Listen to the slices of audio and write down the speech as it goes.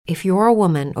If you're a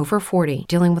woman over 40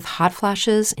 dealing with hot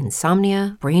flashes,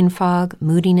 insomnia, brain fog,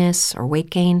 moodiness, or weight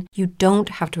gain, you don't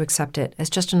have to accept it as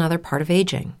just another part of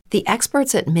aging. The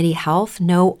experts at MIDI Health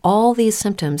know all these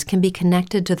symptoms can be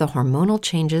connected to the hormonal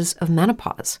changes of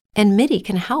menopause. And MIDI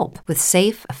can help with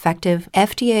safe, effective,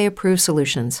 FDA-approved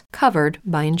solutions covered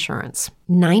by insurance.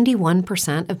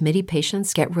 91% of MIDI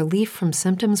patients get relief from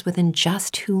symptoms within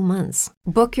just 2 months.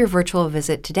 Book your virtual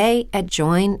visit today at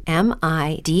joinmidi.com.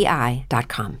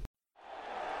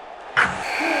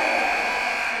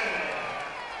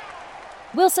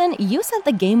 Wilson, you sent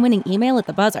the game-winning email at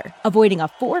the buzzer, avoiding a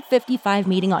 4:55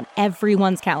 meeting on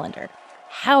everyone's calendar.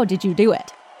 How did you do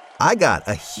it? I got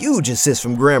a huge assist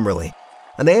from Grammarly,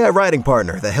 an AI writing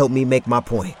partner that helped me make my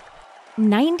point.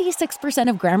 96%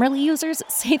 of Grammarly users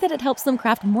say that it helps them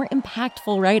craft more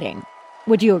impactful writing.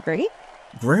 Would you agree?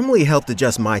 Grammarly helped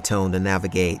adjust my tone to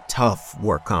navigate tough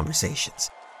work conversations.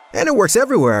 And it works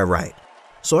everywhere I write,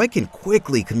 so I can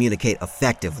quickly communicate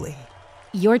effectively.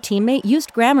 Your teammate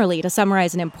used Grammarly to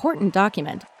summarize an important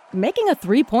document, making a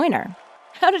 3-pointer.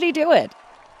 How did he do it?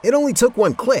 It only took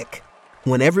one click.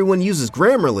 When everyone uses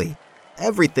Grammarly,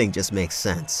 everything just makes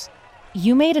sense.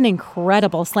 You made an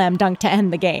incredible slam dunk to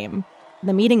end the game.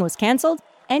 The meeting was canceled,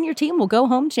 and your team will go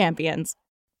home champions.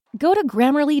 Go to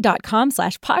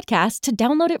Grammarly.com/podcast to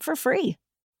download it for free.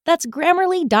 That's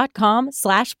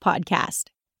Grammarly.com/podcast.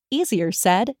 Easier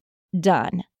said,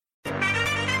 done.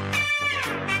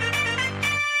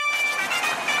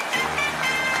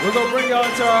 We're going to bring y'all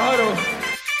into our huddle.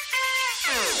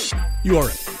 You are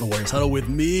in the Warriors Huddle with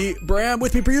me, Bram,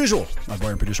 with me per usual, my boy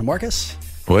and producer Marcus.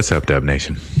 What's up, Dub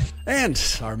Nation? And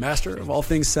our master of all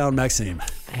things sound, Maxime.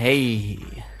 Hey.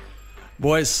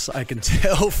 Boys, I can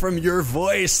tell from your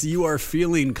voice you are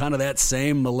feeling kind of that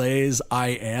same malaise I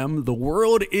am. The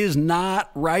world is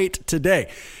not right today.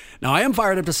 Now, I am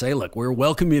fired up to say, look, we're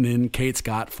welcoming in Kate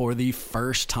Scott for the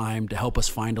first time to help us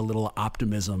find a little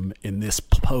optimism in this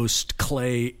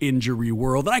post-Clay injury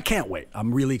world. And I can't wait.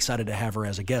 I'm really excited to have her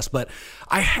as a guest. But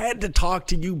I had to talk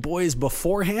to you boys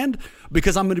beforehand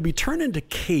because I'm going to be turning to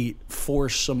Kate for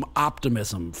some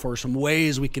optimism, for some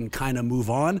ways we can kind of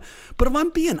move on. But if I'm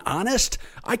being honest,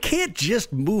 I can't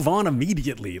just move on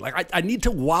immediately. Like, I need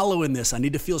to wallow in this. I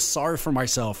need to feel sorry for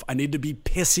myself. I need to be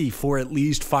pissy for at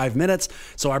least 5 minutes.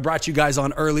 So I brought you guys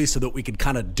on early so that we could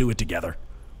kind of do it together.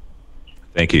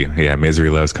 Thank you. Yeah, misery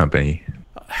loves company.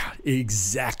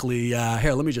 Exactly.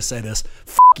 Here, let me just say this.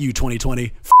 F*** you,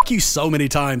 2020. F*** you so many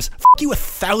times. F*** you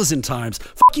 1,000 times.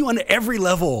 F*** you on every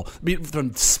level.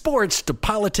 From sports to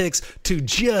politics to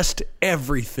just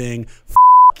everything. F***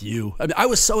 you. I mean, I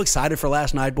was so excited for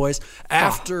last night, boys.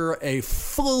 After a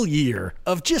full year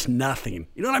of just nothing.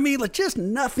 You know what I mean? Like, just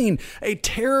nothing. A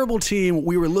terrible team.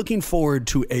 We were looking forward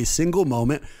to a single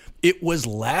moment. It was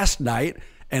last night,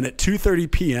 and at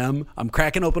 2:30 p.m., I'm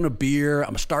cracking open a beer.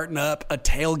 I'm starting up a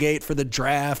tailgate for the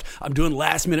draft. I'm doing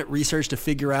last-minute research to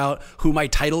figure out who my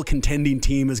title contending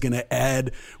team is going to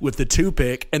add with the 2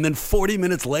 pick. And then 40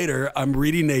 minutes later, I'm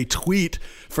reading a tweet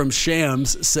from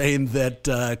Shams saying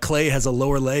that Clay has a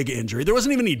lower leg injury. There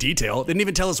wasn't even any detail. They didn't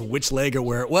even tell us which leg or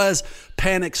where it was.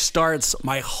 Panic starts.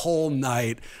 My whole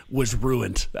night was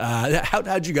ruined.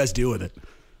 How'd you guys deal with it?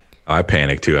 I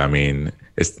panicked too. I mean,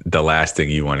 it's the last thing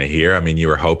you want to hear. I mean, you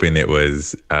were hoping it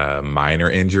was a minor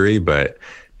injury, but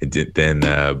then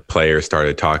players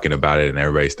started talking about it and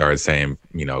everybody started saying,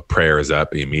 you know, prayers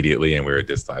up immediately. And we were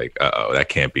just like, uh-oh, that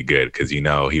can't be good. Because, you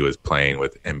know, he was playing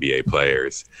with NBA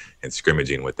players and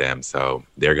scrimmaging with them. So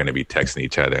they're going to be texting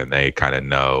each other and they kind of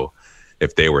know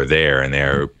if they were there and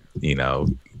they're, you know,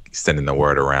 sending the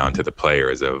word around to the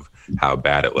players of how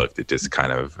bad it looked. It just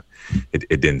kind of, it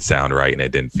didn't sound right and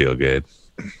it didn't feel good.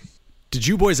 Did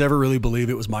you boys ever really believe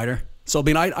it was minor? So, I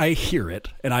mean, I hear it,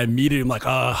 and I immediately am like,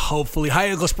 hopefully, high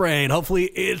ankle sprain, hopefully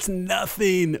it's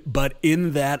nothing. But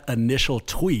in that initial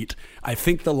tweet, I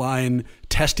think the line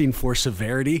testing for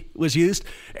severity was used.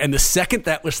 And the second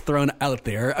that was thrown out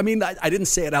there, I mean, I didn't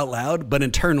say it out loud, but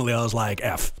internally I was like,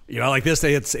 F. You know, like this,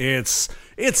 it's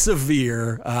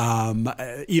severe.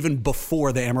 Even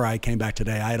before the MRI came back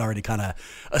today, I had already kind of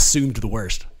assumed the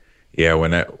worst. Yeah,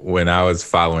 when I was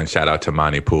following, shout out to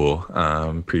Monty Poole,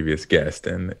 previous guest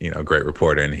and, you know, great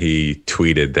reporter, and he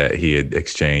tweeted that he had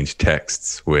exchanged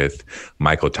texts with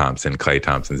Michael Thompson, Klay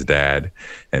Thompson's dad,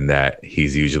 and that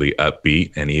he's usually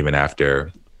upbeat. And even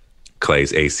after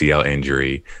Klay's ACL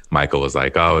injury, Michael was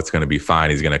like, oh, it's going to be fine.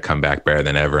 He's going to come back better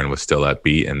than ever, and was still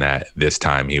upbeat. And that this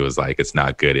time he was like, it's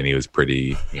not good. And he was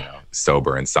pretty, you know,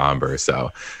 sober and somber.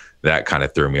 So that kind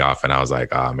of threw me off, and I was like,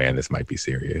 oh man, this might be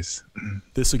serious.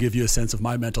 This will give you a sense of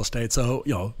my mental state. So,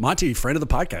 Monty, friend of the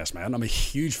podcast, man, I'm a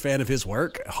huge fan of his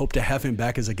work. I hope to have him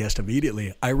back as a guest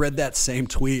immediately. I read that same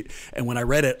tweet, and when I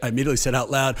read it, I immediately said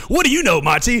out loud, what do you know,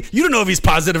 Monty? You don't know if he's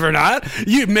positive or not.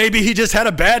 Maybe he just had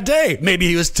a bad day. Maybe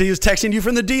he was texting you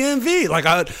from the DMV. Like,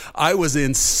 I was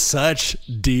in such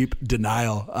deep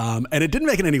denial. And it didn't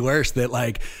make it any worse that,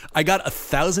 like, I got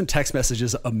 1,000 text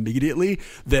messages immediately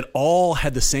that all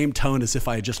had the same tone as if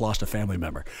I had just lost a family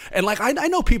member. And like, I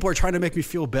know people are trying to make me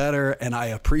feel better, and I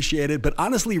appreciate it, but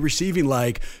honestly, receiving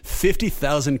like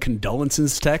 50,000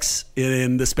 condolences texts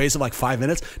in the space of like 5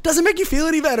 minutes doesn't make you feel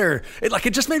any better. It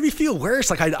just made me feel worse.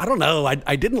 Like, I don't know.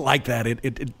 I didn't like that.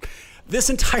 This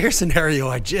entire scenario,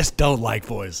 I just don't like,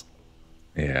 boys.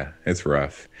 Yeah, it's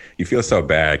rough. You feel so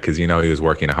bad because, he was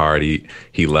working hard.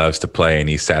 He loves to play, and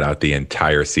he sat out the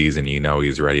entire season.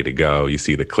 He's ready to go. You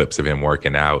see the clips of him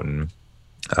working out, and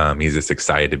he's just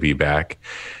excited to be back.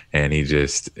 And he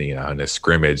just, in a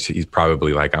scrimmage, he's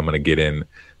probably like, I'm going to get in,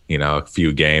 a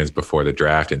few games before the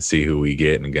draft and see who we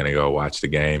get, and going to go watch the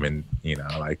game and,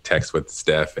 like text with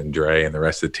Steph and Dre and the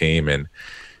rest of the team. And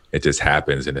it just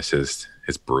happens. And it's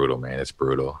brutal, man. It's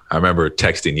brutal. I remember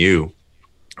texting you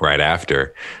right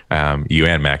after, you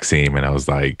and Maxime, and I was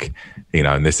like,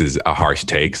 and this is a harsh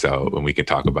take, so when we can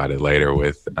talk about it later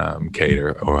with Kate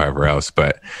or whoever else,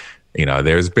 but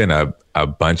there's been a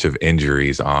bunch of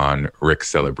injuries on Rick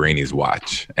Celebrini's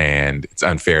watch, and it's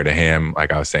unfair to him.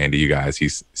 Like I was saying to you guys,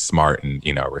 he's smart and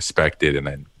respected, and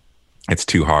then it's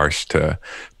too harsh to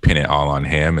pin it all on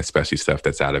him, especially stuff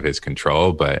that's out of his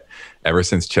control. But ever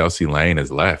since Chelsea Lane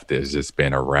has left, there's just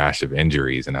been a rash of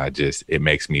injuries, and it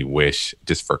makes me wish,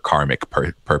 just for karmic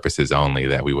purposes only,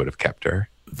 that we would have kept her.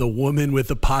 The woman with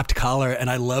the popped collar, and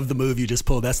I love the move you just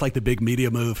pulled. That's like the big media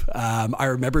move. I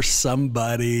remember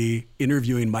somebody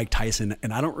interviewing Mike Tyson,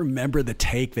 and I don't remember the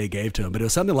take they gave to him, but it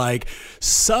was something like,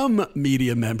 some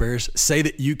media members say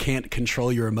that you can't control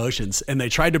your emotions, and they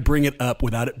tried to bring it up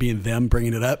without it being them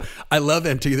bringing it up. I love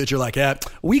MT that you're like, yeah,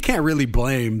 we can't really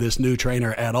blame this new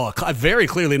trainer at all. Very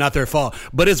clearly not their fault,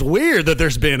 but it's weird that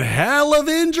there's been hell of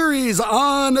injuries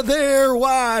on their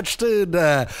watch.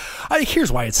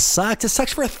 Here's why it sucks. It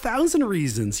sucks for 1,000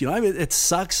 reasons. It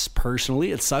sucks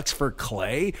personally. It sucks for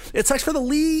Clay. It sucks for the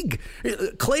league.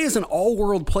 Clay is an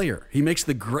all-world player. He makes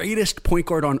the greatest point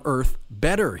guard on earth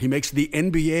better. He makes the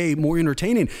NBA more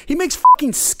entertaining. He makes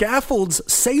fucking scaffolds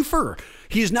safer.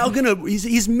 He's now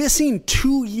he's missing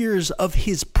 2 years of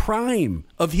his prime,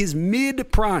 of his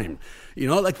mid-prime.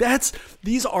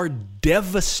 These are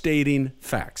devastating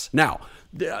facts. Now,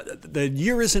 the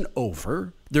year isn't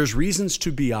over. There's reasons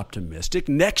to be optimistic.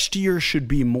 Next year should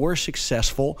be more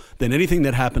successful than anything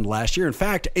that happened last year. In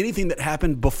fact, anything that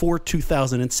happened before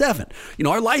 2007.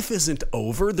 Our life isn't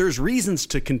over. There's reasons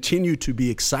to continue to be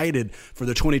excited for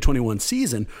the 2021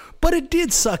 season, but it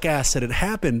did suck ass that it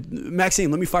happened.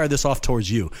 Maxime, let me fire this off towards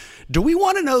you. Do we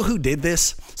want to know who did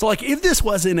this? So, like, if this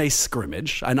was in a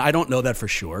scrimmage, and I don't know that for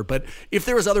sure, but if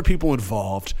there was other people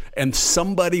involved and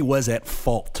somebody was at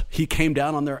fault, he came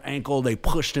down on their ankle, they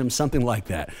pushed him, something like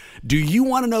that. Do you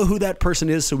want to know who that person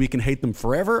is so we can hate them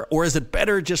forever? Or is it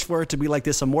better just for it to be like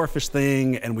this amorphous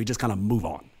thing and we just kind of move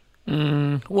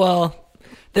on? Well,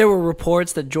 there were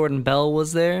reports that Jordan Bell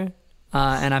was there,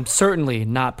 and I'm certainly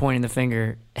not pointing the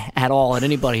finger at all at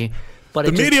anybody. But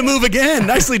the media move again.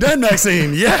 Nicely done,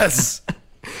 Maxime. Yes.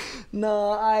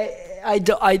 No, I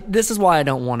this is why I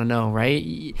don't want to know,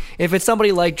 right? If it's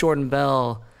somebody like Jordan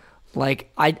Bell,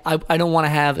 like I don't want to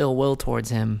have ill will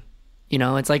towards him.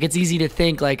 It's like, it's easy to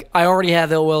think like, I already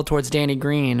have ill will towards Danny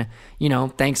Green,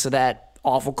 thanks to that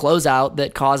awful closeout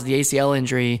that caused the ACL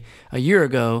injury a year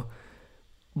ago.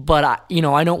 But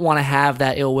I don't want to have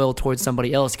that ill will towards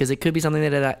somebody else, because it could be something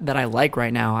that I like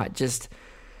right now. I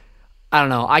don't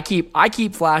know. I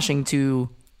keep flashing to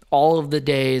all of the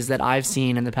days that I've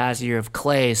seen in the past year of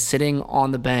Clay sitting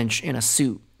on the bench in a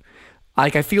suit.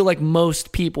 Like, I feel like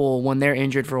most people, when they're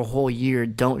injured for a whole year,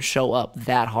 don't show up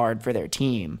that hard for their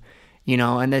team.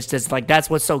 And it's just like, that's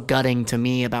what's so gutting to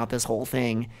me about this whole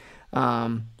thing.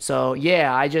 So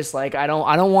yeah, I just like, I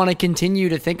don't want to continue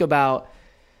to think about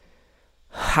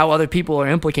how other people are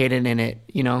implicated in it.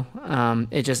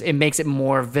 It makes it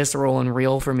more visceral and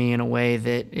real for me in a way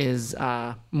that is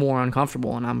more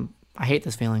uncomfortable. And I hate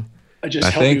this feeling.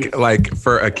 I think like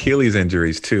for Achilles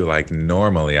injuries too, like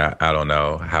normally, I don't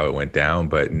know how it went down,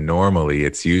 but normally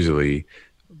it's usually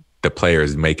the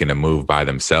players making a move by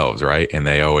themselves, right? And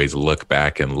they always look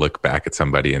back at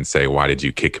somebody and say, why did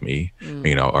you kick me?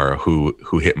 Or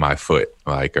who hit my foot?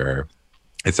 Like, or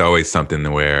it's always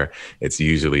something where it's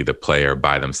usually the player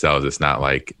by themselves. It's not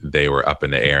like they were up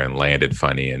in the air and landed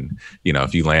funny. And,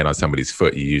 if you land on somebody's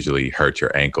foot, you usually hurt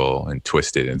your ankle and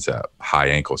twist it. It's a high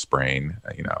ankle sprain,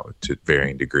 to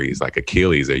varying degrees. Like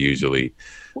Achilles are usually,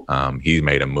 he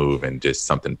made a move and just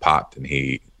something popped and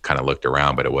he kind of looked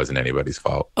around, but it wasn't anybody's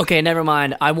fault. Okay, never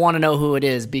mind. I want to know who it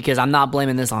is because I'm not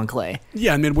blaming this on Klay.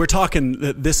 Yeah, I mean, we're talking,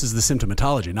 this is the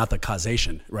symptomatology, not the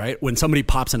causation, right? When somebody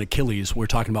pops an Achilles, we're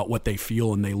talking about what they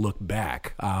feel and they look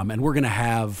back. And we're going to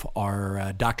have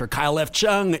our Dr. Kyle F.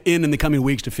 Chung in the coming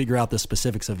weeks to figure out the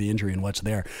specifics of the injury and what's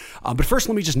there. But first,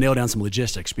 let me just nail down some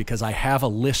logistics because I have a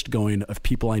list going of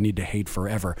people I need to hate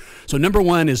forever. So number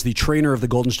 1 is the trainer of the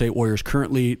Golden State Warriors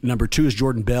currently. Number 2 is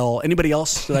Jordan Bell. Anybody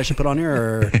else that I should put on here?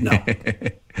 Or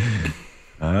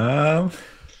no.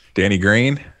 Danny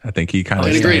Green. I think he kind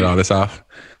of started all this off.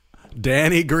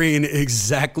 Danny Green,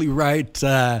 exactly right.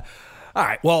 All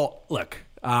right. Well, look,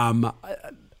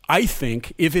 I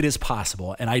think if it is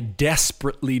possible, and I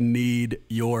desperately need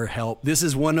your help, this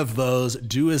is one of those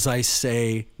do as I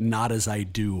say, not as I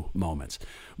do moments.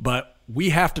 But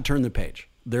we have to turn the page.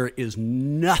 There is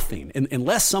nothing,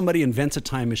 unless somebody invents a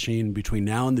time machine between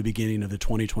now and the beginning of the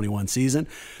 2021 season,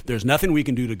 there's nothing we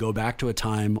can do to go back to a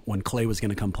time when Klay was going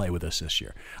to come play with us this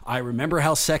year. I remember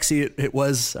how sexy it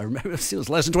was. I remember it was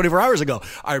less than 24 hours ago.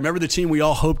 I remember the team we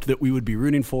all hoped that we would be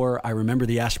rooting for. I remember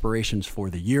the aspirations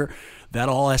for the year. That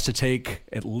all has to take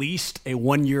at least a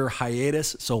 1-year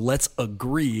hiatus. So let's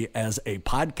agree as a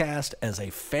podcast, as a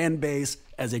fan base,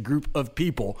 as a group of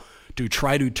people to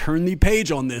try to turn the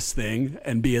page on this thing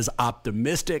and be as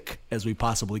optimistic as we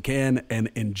possibly can and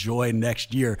enjoy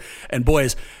next year. And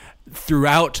boys,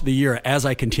 throughout the year, as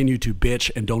I continue to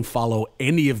bitch and don't follow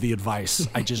any of the advice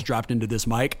I just dropped into this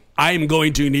mic, I'm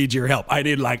going to need your help. I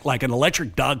need like an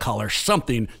electric dog collar,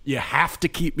 something. You have to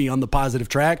keep me on the positive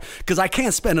track because I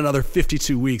can't spend another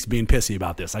 52 weeks being pissy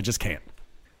about this. I just can't.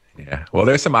 Yeah. Well,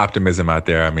 there's some optimism out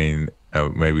there. I mean,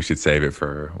 maybe we should save it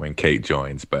for when Kate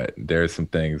joins, but there's some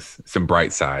things, some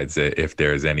bright sides. If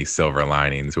there's any silver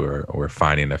linings, we're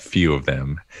finding a few of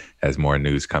them as more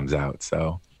news comes out.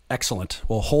 So excellent.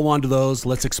 Well, hold on to those.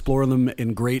 Let's explore them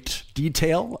in great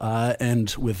detail.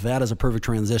 And with that as a perfect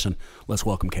transition, let's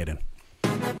welcome Kate in.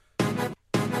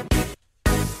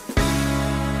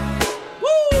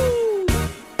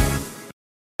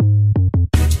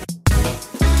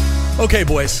 Okay,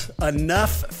 boys,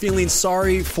 enough feeling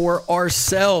sorry for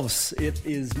ourselves. It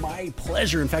is my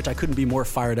pleasure. In fact, I couldn't be more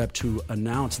fired up to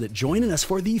announce that joining us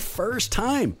for the first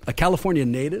time, a California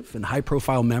native and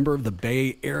high-profile member of the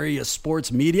Bay Area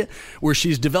sports media, where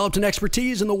she's developed an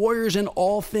expertise in the Warriors and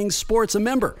all things sports, a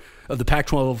member of the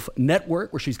Pac-12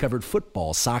 network, where she's covered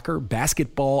football, soccer,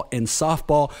 basketball, and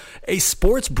softball, a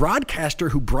sports broadcaster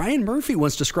who Brian Murphy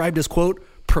once described as, quote,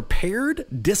 prepared,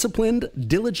 disciplined,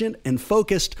 diligent, and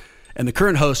focused, and the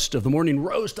current host of the Morning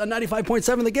Roast on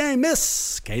 95.7 The Game,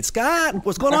 Miss Kate Scott.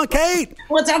 What's going on, Kate?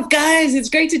 What's up, guys? It's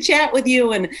great to chat with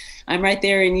you, and I'm right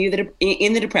there in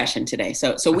the depression today.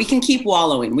 So we can keep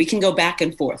wallowing. We can go back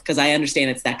and forth because I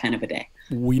understand it's that kind of a day.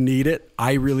 We need it.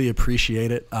 I really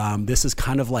appreciate it. This is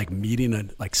kind of like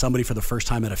meeting somebody for the first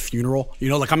time at a funeral.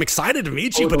 I'm excited to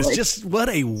meet you, but it's just what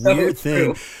a weird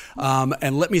thing.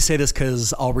 And let me say this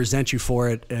because I'll resent you for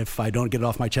it if I don't get it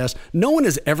off my chest. No one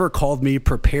has ever called me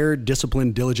prepared,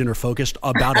 disciplined, diligent, or focused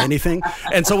about anything.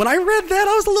 And so when I read that,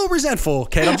 I was a little resentful,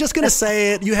 Kate. I'm just going to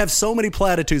say it. You have so many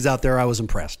platitudes out there. I was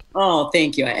impressed. Oh,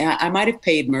 thank you. I might have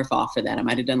paid Murph off for that. I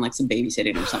might have done some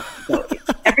babysitting or something. So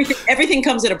everything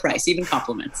comes at a price, even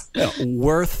compliments. Yeah,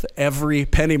 worth every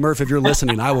penny. Murph, if you're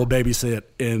listening, I will babysit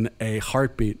in a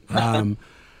heartbeat.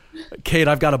 Kate,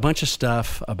 I've got a bunch of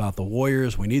stuff about the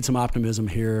Warriors. We need some optimism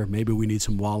here. Maybe we need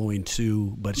some wallowing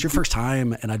too, but it's your first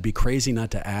time and I'd be crazy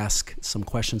not to ask some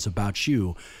questions about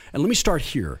you. And let me start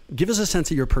here. Give us a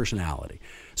sense of your personality.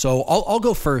 So I'll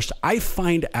go first. I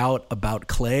find out about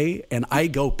Klay and I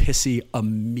go pissy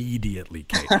immediately,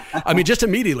 Kate. I mean, just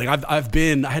immediately.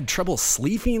 I had trouble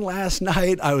sleeping last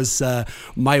night.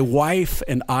 My wife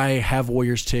and I have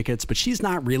Warriors tickets, but she's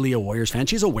not really a Warriors fan.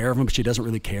 She's aware of them, but she doesn't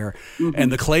really care. Mm-hmm.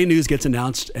 And the Klay news gets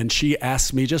announced and she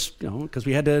asks me because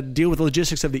we had to deal with the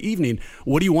logistics of the evening,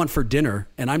 what do you want for dinner?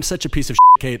 And I'm such a piece of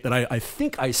shit, Kate, that I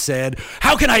think I said,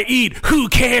 how can I eat? Who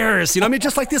cares?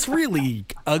 Just like this really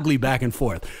ugly back and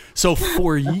forth. So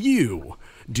for you,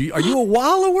 are you a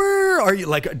wallower? Are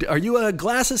you a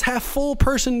glasses half full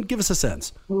person? Give us a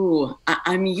sense. Ooh,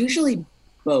 I'm usually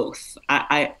both.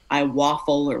 I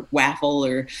waffle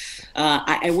or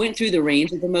I went through the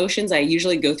range of emotions. I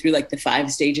usually go through like the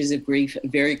 5 stages of grief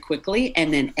very quickly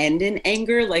and then end in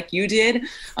anger like you did.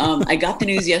 I got the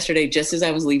news yesterday just as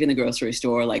I was leaving the grocery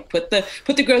store, like put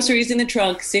the groceries in the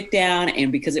trunk, sit down.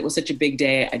 And because it was such a big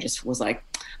day, I just was like,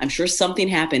 I'm sure something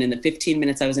happened in the 15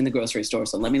 minutes I was in the grocery store.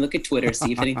 So let me look at Twitter,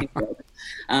 see if anything broke.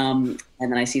 And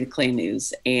then I see the Clay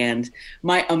news. And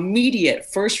my immediate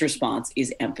first response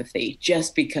is empathy,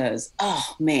 just because,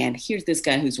 oh man, here's this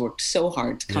guy who's worked so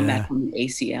hard to come back from the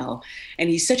ACL. And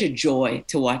he's such a joy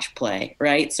to watch play,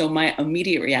 right? So my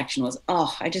immediate reaction was,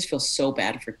 oh, I just feel so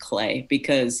bad for Clay,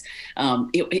 because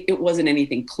it wasn't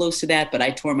anything close to that, but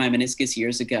I tore my meniscus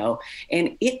years ago.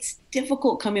 And it's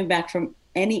difficult coming back from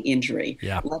any injury,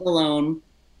 let alone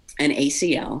an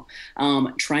ACL,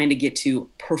 trying to get to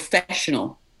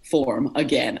professional form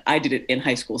again. I did it in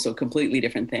high school, so completely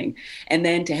different thing. And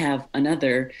then to have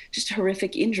another just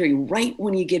horrific injury right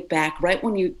when you get back, right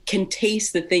when you can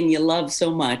taste the thing you love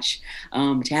so much,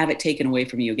 to have it taken away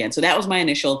from you again. So that was my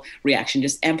initial reaction,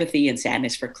 just empathy and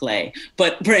sadness for Clay.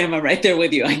 But Bram, I'm right there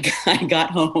with you. I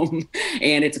got home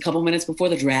and it's a couple minutes before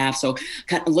the draft. So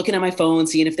kind of looking at my phone,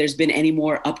 seeing if there's been any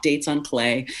more updates on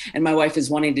Clay. And my wife is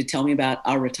wanting to tell me about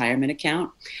our retirement account.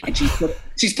 And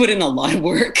she's put in a lot of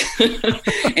work.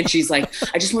 And she's like,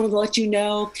 I just wanted to let you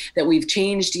know that we've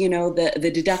changed,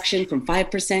 the deduction from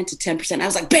 5% to 10%. I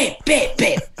was like, babe,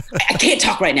 I can't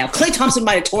talk right now. Clay Thompson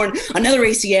might have torn another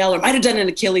ACL or might have done an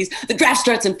Achilles. The draft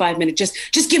starts in 5 minutes.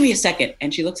 Just give me a second.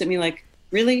 And she looks at me like,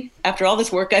 really? After all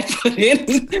this work I put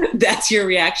in, that's your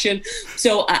reaction?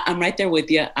 So I'm right there with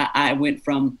you. I went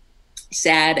from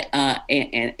sad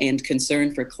and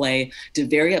concerned for Clay to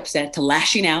very upset to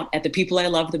lashing out at the people I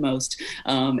love the most.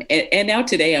 And now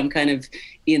today I'm kind of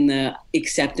in the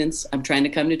acceptance. I'm trying to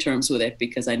come to terms with it,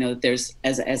 because I know that there's,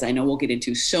 as I know we'll get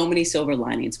into, so many silver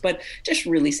linings, but just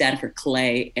really sad for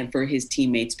Clay and for his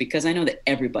teammates, because I know that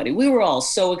we were all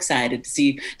so excited to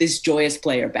see this joyous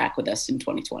player back with us in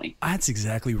 2020. That's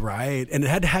exactly right. And it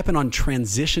had to happen on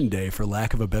transition day, for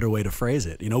lack of a better way to phrase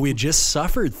it. We had just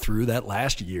suffered through that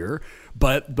last year,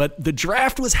 but the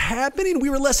draft was happening.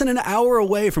 We were less than an hour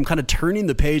away from kind of turning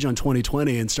the page on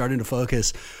 2020 and starting to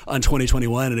focus on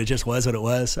 2021. And it just was what it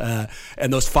was.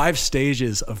 And those 5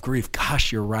 stages of grief,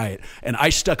 gosh, you're right. And I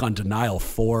stuck on denial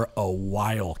for a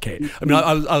while, Kate. I mean,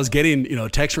 I was getting,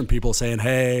 texts from people saying,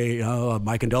 hey,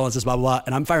 my condolences, blah, blah, blah.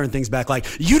 And I'm firing things back like,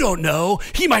 you don't know.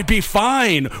 He might be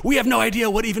fine. We have no idea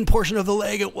what even portion of the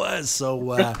leg it was. So,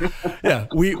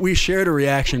 we shared a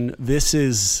reaction. This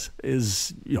is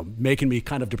making me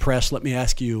kind of depressed. Let me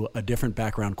ask you a different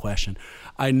background question.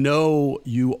 I know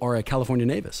you are a California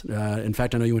Navis. In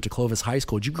fact, I know you went to Clovis High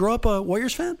School. Did you grow up a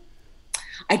Warriors fan?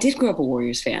 I did grow up a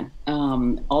Warriors fan,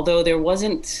 although there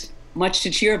wasn't much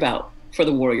to cheer about for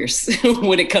the Warriors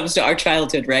when it comes to our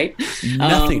childhood, right?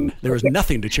 Nothing. There was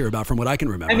nothing to cheer about from what I can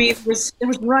remember. I mean, there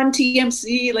was Run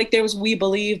TMC, like there was We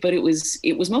Believe, but it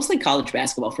was mostly college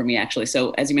basketball for me, actually.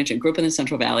 So as you mentioned, grew up in the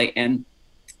Central Valley, and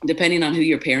depending on who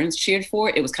your parents cheered for,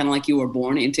 it was kind of like you were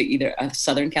born into either a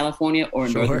Southern California or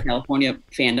Northern California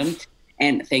fandom.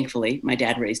 And thankfully, my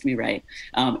dad raised me right.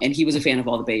 And he was a fan of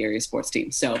all the Bay Area sports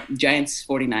teams. So Giants,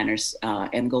 49ers,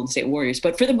 and Golden State Warriors.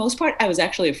 But for the most part, I was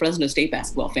actually a Fresno State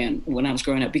basketball fan when I was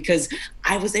growing up, because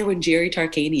I was there when Jerry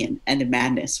Tarkanian and the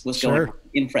madness was going on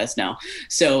in Fresno.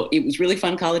 So it was really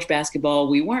fun college basketball.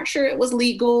 We weren't sure it was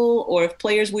legal or if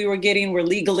players we were getting were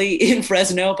legally in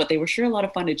Fresno, but they were sure a lot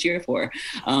of fun to cheer for.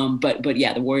 But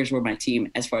yeah, the Warriors were my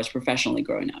team as far as professionally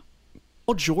growing up.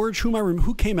 Paul George,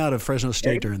 who came out of Fresno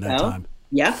State during that time?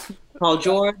 Yep, Paul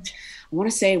George. I want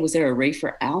to say, was there a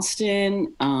Rafer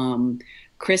Alston,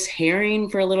 Chris Herring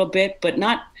for a little bit, but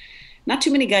not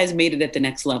too many guys made it at the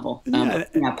next level.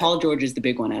 Paul George is the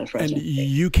big one out of Fresno. And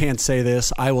you can't say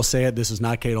this. I will say it. This is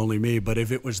not Kate, only me. But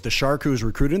if it was the Shark who was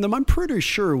recruiting them, I'm pretty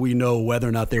sure we know whether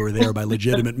or not they were there by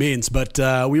legitimate means. But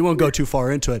we won't go too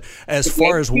far into it. As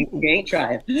far as you ain't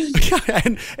trying.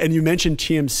 and you mentioned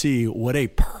TMC. What a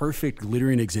perfect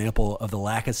glittering example of the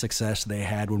lack of success they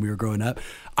had when we were growing up.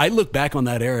 I look back on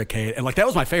that era, Kate, and that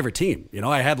was my favorite team.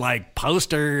 I had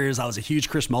posters. I was a huge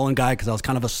Chris Mullin guy because I was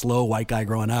kind of a slow white guy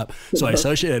growing up. So I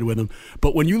associated with them.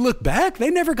 But when you look back, they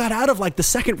never got out of the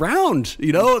second round,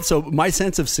 So my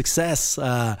sense of success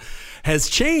has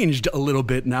changed a little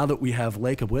bit now that we have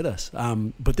Lacob with us.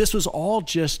 But this was all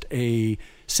just a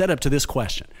setup to this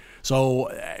question. So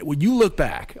when you look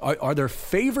back, are there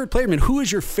favorite players? I mean, who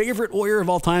is your favorite Warrior of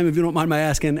all time, if you don't mind my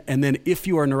asking? And then if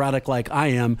you are neurotic like I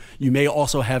am, you may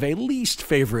also have a least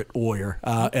favorite Warrior.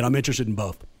 And I'm interested in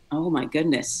both. Oh my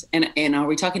goodness. And are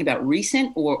we talking about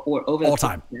recent or over all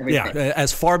time? Yeah,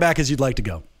 as far back as you'd like to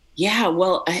go. Yeah,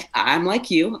 well, I'm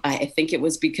like you. I think it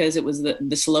was because it was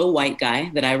the slow white guy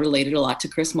that I related a lot to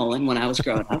Chris Mullin when I was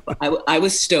growing up. I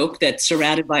was stoked that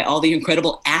surrounded by all the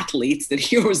incredible athletes that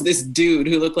here was this dude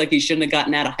who looked like he shouldn't have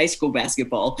gotten out of high school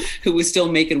basketball, who was still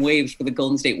making waves for the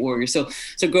Golden State Warriors. So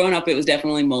growing up, it was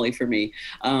definitely Mully for me.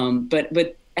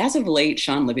 But as of late,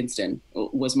 Sean Livingston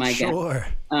was my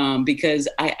guy. Because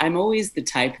I'm always the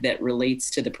type that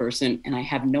relates to the person, and I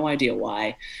have no idea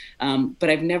why. But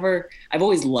I've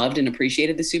always loved and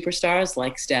appreciated the superstars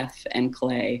like Steph and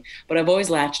Clay, but I've always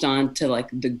latched on to like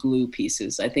the glue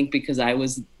pieces. I think because I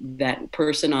was that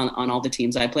person on all the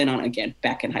teams I played on, again,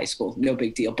 back in high school, no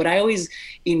big deal. But I always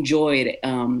enjoyed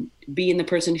being the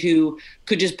person who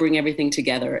could just bring everything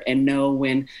together and know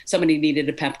when somebody needed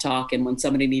a pep talk and when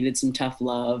somebody needed some tough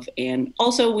love. And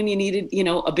also when you needed,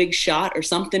 a big shot or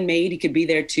something made, you could be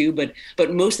there too. But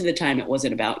most of the time it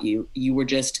wasn't about you. You were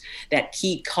just that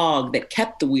key cog that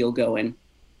kept the wheel going,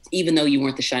 even though you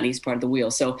weren't the shiniest part of the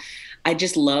wheel. So I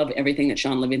just love everything that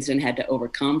Sean Livingston had to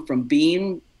overcome, from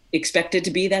being expected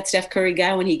to be that Steph Curry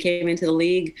guy when he came into the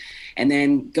league, and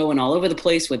then going all over the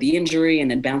place with the injury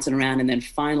and then bouncing around. And then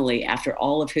finally, after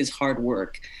all of his hard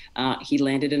work, he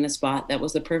landed in a spot that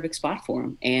was the perfect spot for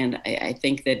him. And I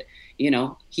think that,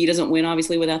 he doesn't win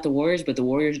obviously without the Warriors, but the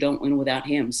Warriors don't win without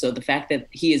him. So the fact that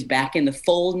he is back in the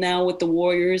fold now with the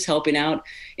Warriors, helping out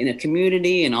in the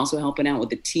community and also helping out with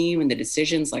the team and the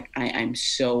decisions, like I'm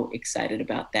so excited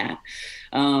about that.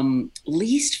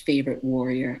 Least favorite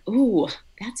Warrior. Ooh,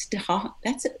 that's tough.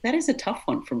 That is a tough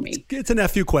one for me. It's a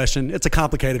nephew question. It's a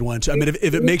complicated one. I mean,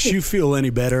 if it makes you feel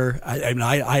any better,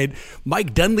 I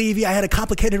Mike Dunleavy, I had a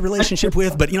complicated relationship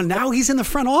with, but now he's in the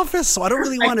front office, so I don't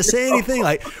really want to say anything.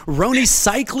 Like Rony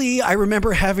Cycli, I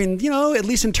remember having at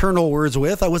least internal words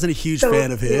with. I wasn't a huge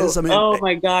fan of his. I mean, oh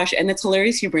my gosh, and it's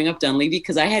hilarious you bring up Dunleavy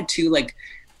because I had two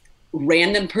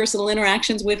random personal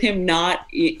interactions with him, not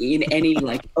in any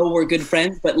we're good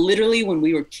friends, but literally when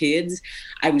we were kids,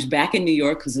 I was back in New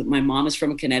York because my mom is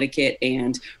from Connecticut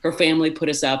and her family put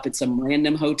us up at some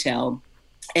random hotel,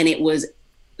 and it was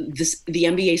the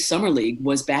NBA Summer League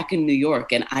was back in New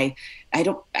York, and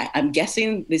I'm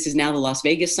guessing this is now the Las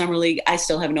Vegas Summer League. I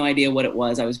still have no idea what it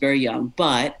was. I was very young,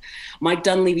 but Mike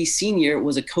Dunleavy Sr.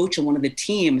 was a coach on one of the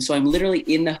teams. So I'm literally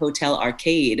in the hotel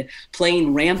arcade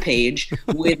playing Rampage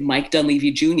with Mike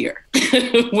Dunleavy Jr.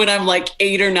 when I'm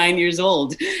 8 or 9 years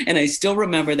old. And I still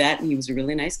remember that. And he was a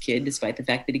really nice kid, despite the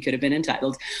fact that he could have been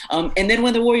entitled. And then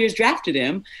when the Warriors drafted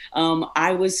him,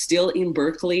 I was still in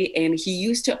Berkeley, and he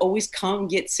used to always come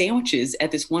get sandwiches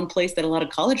at this one place that a lot of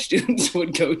college students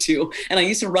would go to. And I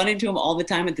used to run into him all the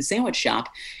time at the sandwich shop.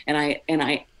 And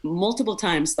I multiple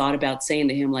times thought about saying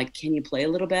to him, can you play a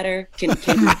little better? Can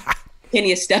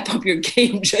you step up your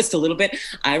game just a little bit?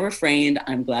 I refrained.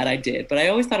 I'm glad I did. But I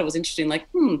always thought it was interesting,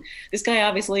 this guy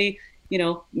obviously,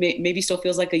 maybe still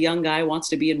feels like a young guy, wants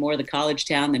to be in more of the college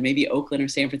town than maybe Oakland or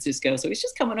San Francisco. So he's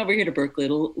just coming over here to Berkeley,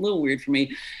 a little weird for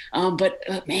me. But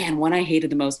man, one I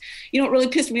hated the most, it really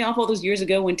pissed me off all those years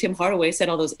ago when Tim Hardaway said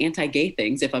all those anti-gay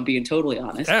things, if I'm being totally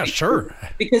honest. Yeah, sure.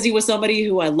 Because he was somebody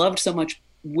who I loved so much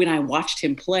when I watched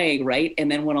him play, right?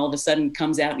 And then when all of a sudden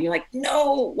comes out and you're like,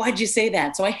 no, why'd you say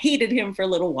that? So I hated him for a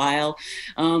little while.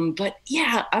 But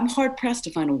yeah, I'm hard pressed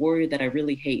to find a Warrior that I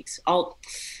really hate. I'll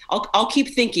keep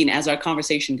thinking as our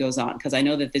conversation goes on, because I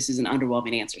know that this is an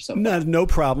underwhelming answer. So no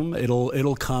problem.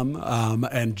 It'll come.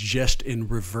 And just in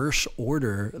reverse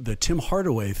order, the Tim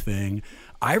Hardaway thing,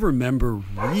 I remember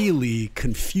really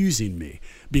confusing me,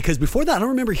 because before that, I don't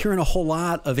remember hearing a whole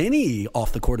lot of any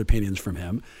off the court opinions from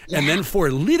him. Yeah. And then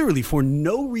for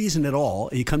no reason at all,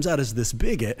 he comes out as this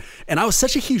bigot. And I was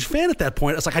such a huge fan at that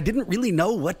point. It's I didn't really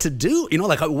know what to do.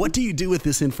 What do you do with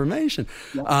this information?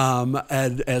 Yeah.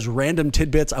 And as random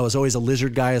tidbits, I was always a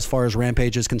Lizard guy as far as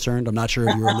Rampage is concerned. I'm not sure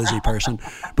if you're a Lizzie person,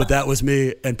 but that was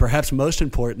me. And perhaps most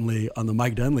importantly, on the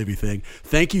Mike Dunleavy thing,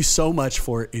 thank you so much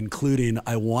for including.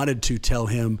 I wanted to tell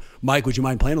him, Mike, would you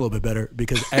mind playing a little bit better?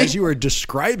 Because as you were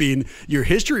describing your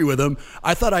history with him,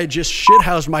 I thought I just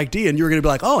shithoused Mike D, and you were going to be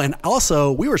like, oh, and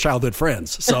also we were childhood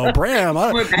friends. So Bram,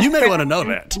 you may want to know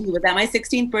that. He was at my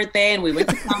 16th birthday, and we went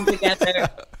to prom together.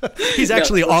 He's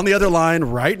actually on the other line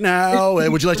right now.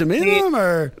 Would you like to meet him?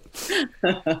 Or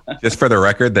just for the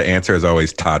record, the answer is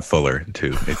always Todd Fuller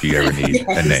too, if you ever need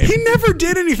a name. He never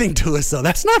did anything to us, though.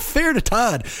 That's not fair to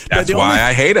Todd. That's why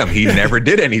I hate him. He never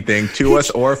did anything to us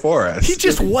or for us. He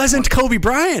just wasn't Kobe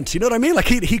Bryant. You know what I mean?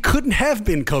 He couldn't have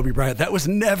been Kobe Bryant. That was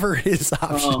never his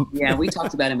option. Oh, yeah, we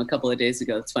talked about him a couple of days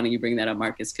ago. It's funny you bring that up,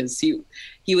 Marcus, because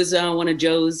he was one of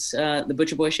Joe's, the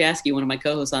Butcher Boy Shasky, one of my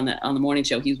co-hosts on the morning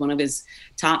show. He's one of his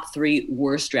top 3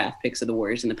 worst draft picks of the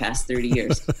Warriors in the past 30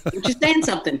 years, which is saying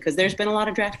something. because there's been a lot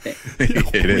of draft picks.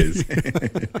 It is.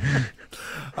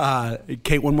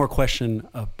 Kate, one more question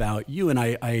about you, and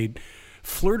I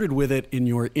flirted with it in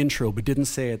your intro, but didn't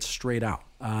say it straight out.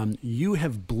 You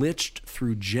have blitzed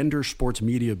through gender sports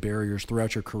media barriers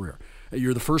throughout your career.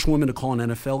 You're the first woman to call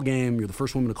an NFL game. You're the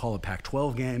first woman to call a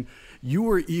Pac-12 game. You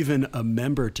were even a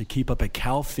member to keep up a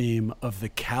Cal theme of the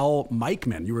Cal Mike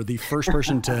Men. You were the first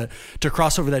person to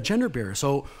cross over that gender barrier.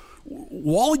 So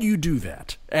while you do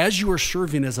that, as you are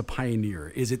serving as a pioneer,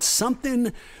 is it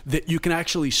something that you can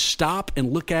actually stop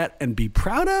and look at and be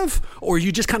proud of, or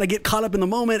you just kind of get caught up in the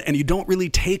moment and you don't really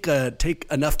take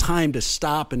enough time to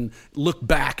stop and look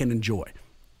back and enjoy?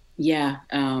 Yeah,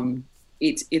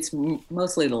 it's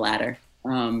mostly the latter,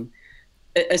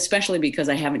 especially because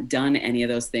I haven't done any of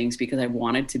those things because I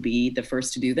wanted to be the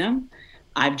first to do them.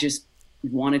 I've just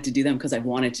wanted to do them because I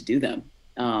wanted to do them.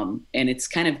 And it's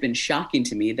kind of been shocking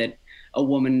to me that a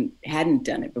woman hadn't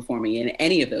done it before me in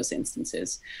any of those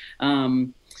instances. I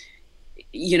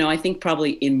think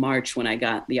probably in March when I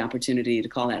got the opportunity to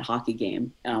call that hockey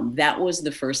game, that was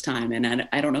the first time. And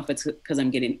I don't know if it's because I'm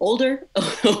getting older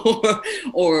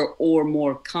or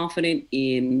more confident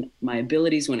in my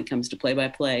abilities when it comes to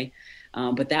play-by-play.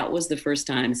 But that was the first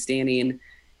time standing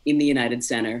in the United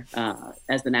Center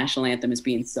as the national anthem is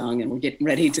being sung and we're getting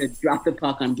ready to drop the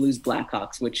puck on Blues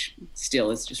Blackhawks, which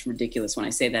still is just ridiculous when I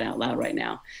say that out loud right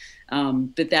now.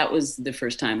 But that was the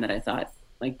first time that I thought,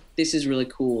 like, this is really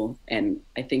cool. And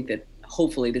I think that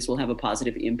hopefully this will have a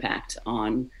positive impact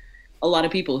on a lot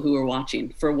of people who are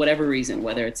watching for whatever reason,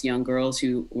 whether it's young girls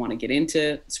who want to get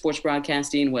into sports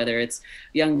broadcasting, whether it's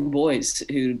young boys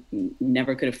who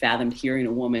never could have fathomed hearing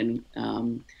a woman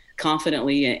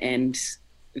confidently and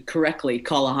correctly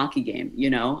call a hockey game,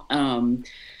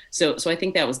 So I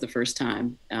think that was the first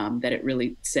time that it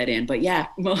really set in. But yeah,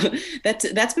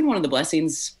 that's been one of the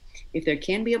blessings, if there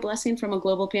can be a blessing from a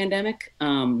global pandemic.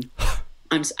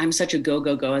 I'm such a go,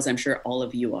 as I'm sure all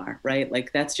of you are, right?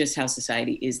 Like, that's just how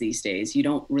society is these days. You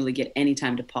don't really get any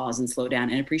time to pause and slow down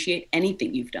and appreciate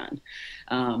anything you've done.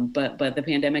 But the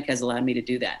pandemic has allowed me to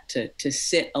do that, to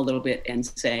sit a little bit and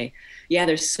say, yeah,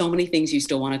 there's so many things you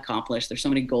still want to accomplish. There's so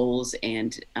many goals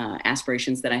and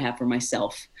aspirations that I have for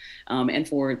myself and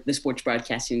for the sports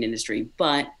broadcasting industry.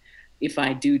 But if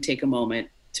I do take a moment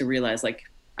to realize, like,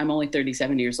 I'm only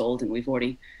 37 years old and we've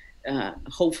already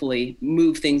hopefully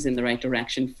move things in the right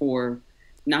direction for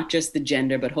not just the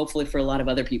gender, but hopefully for a lot of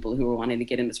other people who are wanting to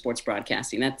get into sports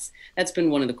broadcasting. That's been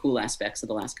one of the cool aspects of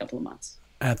the last couple of months.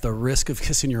 At the risk of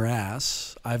kissing your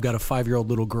ass, I've got a 5-year-old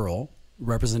little girl.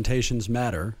 Representations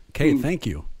matter. Kate, thank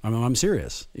you. I'm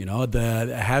serious.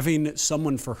 Having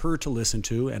someone for her to listen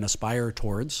to and aspire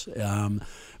towards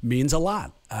means a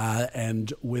lot.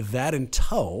 And with that in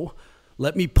tow,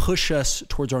 let me push us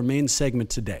towards our main segment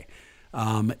today.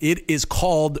 It is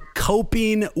called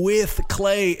Coping with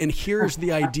Clay, and here's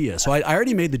the idea. So I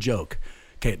already made the joke.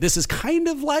 Okay, this is kind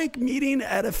of like meeting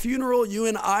at a funeral. You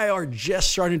and I are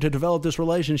just starting to develop this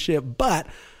relationship, but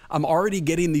I'm already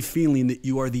getting the feeling that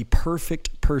you are the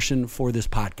perfect person for this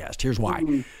podcast. Here's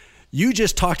why. You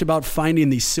just talked about finding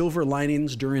the silver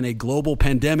linings during a global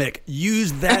pandemic.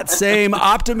 Use that same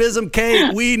optimism,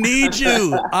 Kate. We need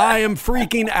you. I am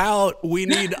freaking out. We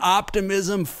need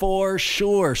optimism for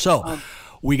sure. So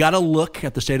we got to look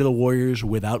at the state of the Warriors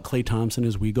without Klay Thompson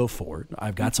as we go forward.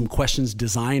 I've got some questions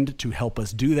designed to help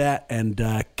us do that.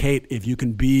 And Kate, if you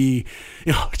can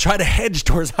try to hedge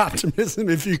towards optimism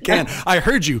if you can. I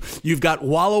heard you. You've got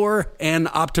wallower and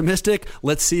optimistic.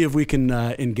 Let's see if we can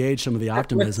engage some of the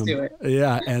optimism. Let's do it.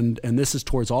 Yeah, and this is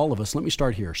towards all of us. Let me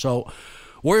start here. So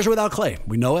Warriors without Klay.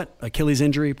 We know it. Achilles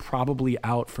injury, probably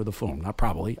out for the full, not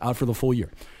probably, out for the full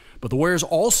year. But the Warriors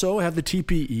also have the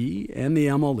TPE and the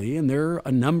MLE, and there are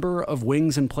a number of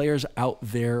wings and players out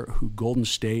there who Golden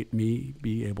State may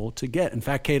be able to get. In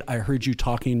fact, Kate, I heard you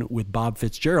talking with Bob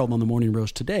Fitzgerald on the Morning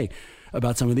Roast today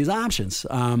about some of these options.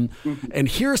 And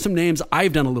here are some names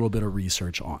I've done a little bit of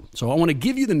research on. So I want to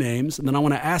give you the names, and then I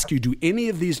want to ask you, do any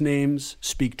of these names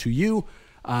speak to you?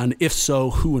 And if so,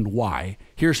 who and why?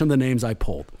 Here are some of the names I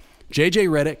pulled. J.J.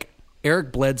 Redick,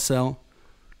 Eric Bledsoe,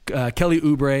 Kelly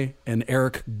Oubre, and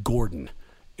Eric Gordon.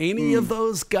 Any of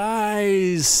those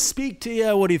guys speak to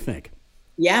you? What do you think?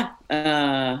 Yeah,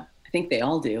 I think they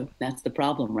all do. That's the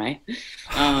problem, right?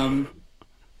 I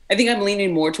think I'm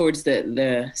leaning more towards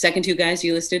the second two guys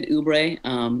you listed, Oubre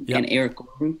and Eric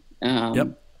Gordon.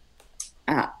 I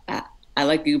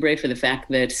like Oubre for the fact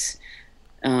that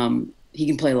he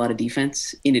can play a lot of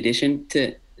defense in addition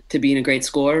to being a great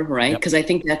scorer, right? Because I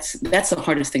think that's the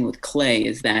hardest thing with Klay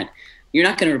is that you're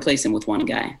not going to replace him with one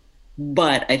guy.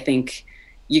 But I think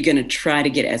you're going to try to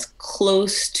get as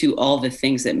close to all the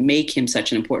things that make him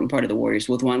such an important part of the Warriors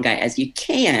with one guy as you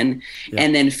can,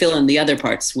 and then fill in the other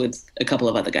parts with a couple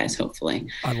of other guys, hopefully.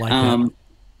 I like that.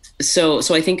 So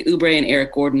I think Oubre and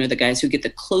Eric Gordon are the guys who get the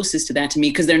closest to that to me,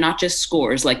 because they're not just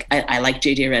scorers. Like I like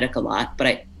JJ Redick a lot,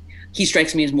 but he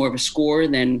strikes me as more of a scorer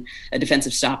than a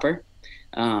defensive stopper,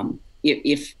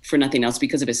 if for nothing else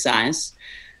because of his size.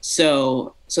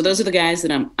 So those are the guys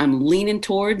that I'm leaning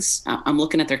towards. I'm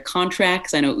looking at their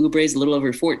contracts. I know Oubre's a little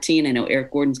over 14. I know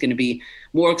Eric Gordon's going to be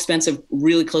more expensive,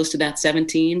 really close to that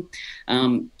 17.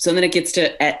 So then it gets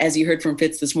to, as you heard from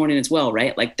Fitz this morning as well,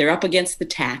 right? Like they're up against the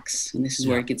tax, and this is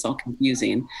where it gets all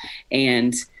confusing.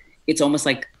 And it's almost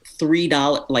like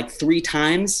 $3, like 3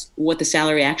 times what the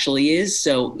salary actually is.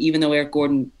 So even though Eric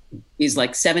Gordon is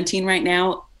like 17 right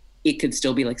now, it could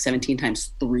still be like 17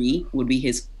 times 3 would be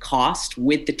his cost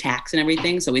with the tax and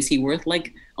everything. So is he worth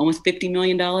like almost $50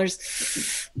 million?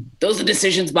 Those are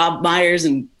decisions Bob Myers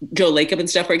and Joe Lacob and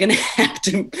stuff are going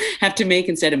to have to make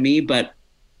instead of me. But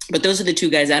those are the 2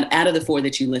 guys out of the 4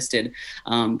 that you listed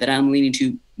that I'm leaning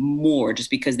to more, just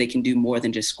because they can do more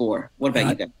than just score. What about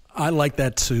you guys? I like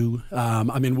that too.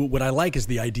 I mean, what I like is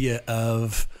the idea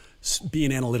of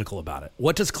being analytical about it.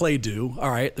 What does Clay do? All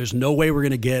right, there's no way we're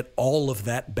going to get all of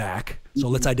that back. So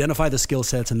let's identify the skill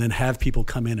sets and then have people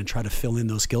come in and try to fill in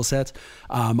those skill sets.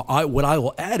 What I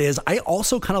will add is I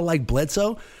also kind of like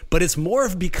Bledsoe, but it's more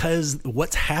of because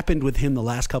what's happened with him the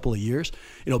last couple of years.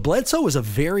 You know, Bledsoe was a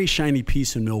very shiny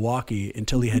piece in Milwaukee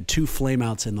until he had 2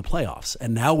 flameouts in the playoffs.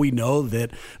 And now we know that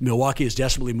Milwaukee has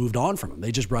desperately moved on from him.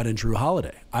 They just brought in Drew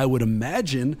Holiday. I would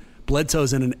imagine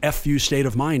Bledsoe's in an FU state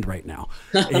of mind right now,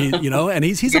 and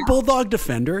he's a bulldog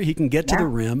defender. He can get to the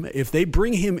rim. If they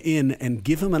bring him in and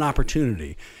give him an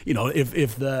opportunity,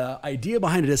 if the idea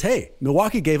behind it is, hey,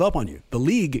 Milwaukee gave up on you, the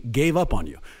league gave up on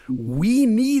you, we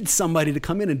need somebody to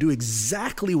come in and do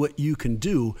exactly what you can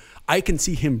do. I can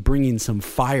see him bringing some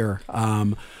fire,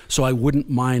 so I wouldn't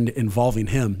mind involving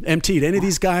him. MT, did any of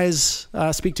these guys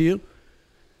speak to you?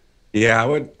 Yeah,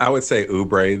 I would say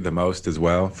Oubre the most as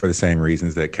well, for the same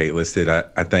reasons that Kate listed.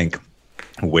 I think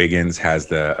Wiggins has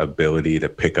the ability to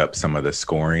pick up some of the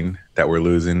scoring that we're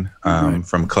losing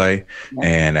from Clay. Yeah.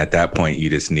 And at that point, you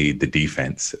just need the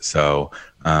defense. So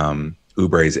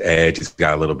Oubre's edge has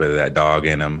got a little bit of that dog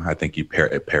in him. I think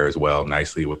it pairs well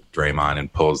nicely with Draymond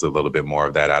and pulls a little bit more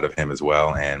of that out of him as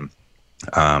well. And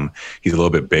he's a little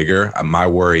bit bigger. My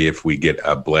worry if we get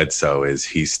a Bledsoe is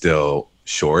he's still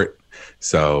short.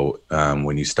 So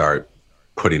when you start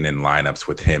putting in lineups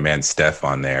with him and Steph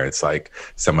on there, it's like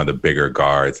some of the bigger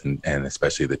guards and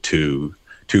especially the two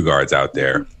guards out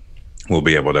there will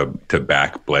be able to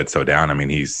back Bledsoe down. I mean,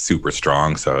 he's super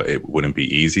strong, so it wouldn't be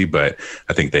easy, but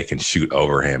I think they can shoot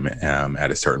over him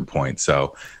at a certain point.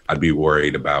 So I'd be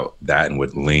worried about that and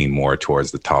would lean more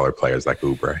towards the taller players like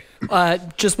Oubre.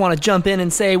 Just want to jump in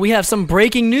and say we have some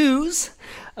breaking news.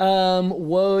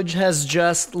 Woj has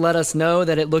just let us know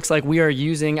that it looks like we are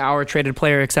using our traded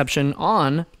player exception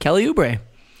on Kelly Oubre.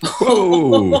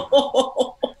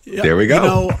 Oh. There we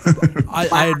go.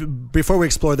 I before we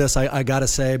explore this, I got to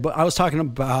say, but I was talking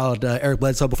about Eric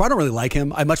Bledsoe before. I don't really like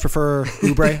him. I much prefer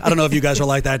Oubre. I don't know if you guys are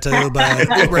like that too, but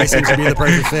Oubre seems to be the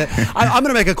perfect fit. I'm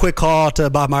going to make a quick call to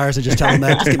Bob Myers and just tell him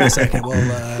that. Just give me a second.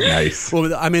 Nice.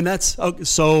 Well, I mean,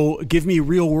 so give me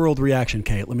real world reaction,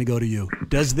 Kate. Let me go to you.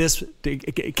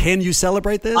 Can you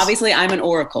celebrate this? Obviously, I'm an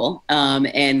oracle,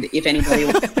 and if anybody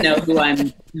wants to know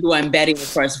who I'm betting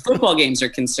as far as football games are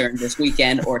concerned this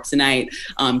weekend or tonight,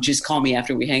 just call me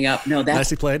after we hang up. No, that's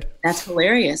nicely played. That's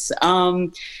hilarious.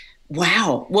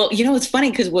 Wow. Well, it's funny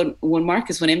because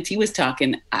when MT was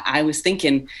talking, I was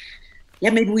thinking, yeah,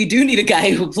 maybe we do need a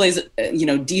guy who plays,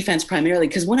 defense primarily.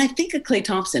 Because when I think of Klay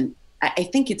Thompson, I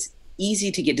think it's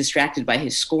easy to get distracted by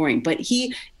his scoring. But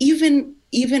he, even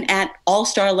at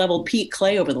all-star level Pete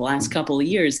Clay over the last couple of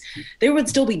years, there would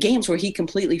still be games where he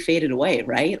completely faded away,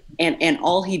 right? And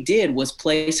all he did was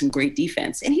play some great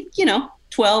defense. And he,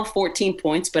 12, 14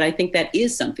 points, but I think that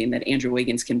is something that Andrew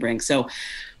Wiggins can bring. So,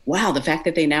 wow, the fact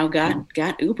that they now got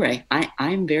Oubre,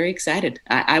 I'm very excited.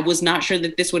 I was not sure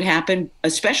that this would happen,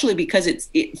 especially because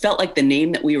it felt like the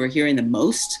name that we were hearing the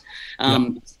most.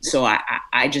 So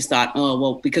I just thought,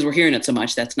 because we're hearing it so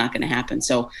much, that's not going to happen.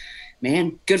 So,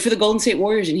 man, good for the Golden State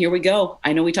Warriors, and here we go.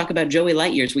 I know we talk about Joey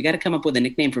Lightyears. We got to come up with a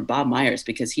nickname for Bob Myers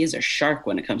because he is a shark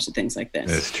when it comes to things like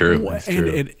this. It's true.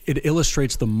 And it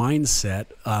illustrates the mindset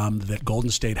that Golden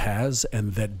State has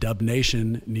and that Dub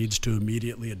Nation needs to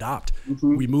immediately adopt.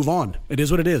 Mm-hmm. We move on. It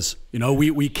is what it is.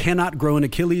 We cannot grow an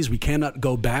Achilles. We cannot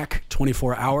go back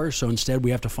 24 hours. So instead, we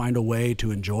have to find a way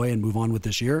to enjoy and move on with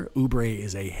this year. Oubre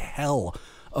is a hell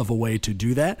of a way to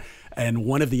do that. And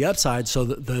one of the upsides, so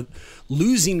the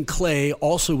losing Klay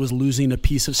also was losing a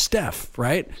piece of Steph,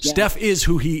 right? Yeah. Steph is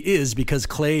who he is because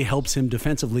Klay helps him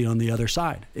defensively on the other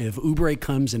side. If Oubre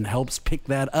comes and helps pick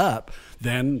that up,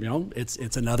 then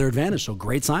it's another advantage. So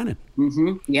great signing.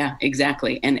 Mm-hmm. Yeah,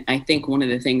 exactly. And I think one of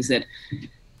the things that,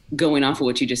 going off of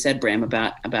what you just said, Bram,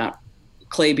 about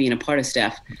Klay being a part of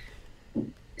Steph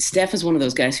is one of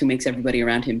those guys who makes everybody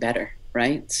around him better,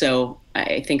 right? So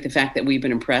I think the fact that we've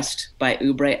been impressed by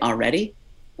Oubre already,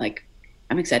 like,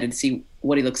 I'm excited to see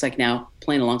what he looks like now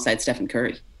playing alongside Stephen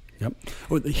Curry. Yep.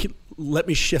 Let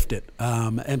me shift it.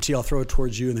 MT, I'll throw it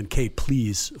towards you, and then Kate,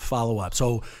 please follow up.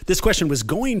 So this question was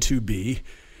going to be,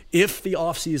 if the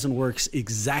offseason works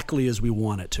exactly as we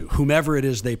want it to, whomever it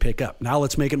is they pick up. Now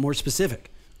let's make it more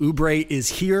specific. Oubre is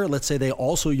here. Let's say they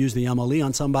also use the MLE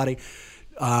on somebody.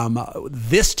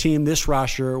 This team, this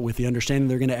roster, with the understanding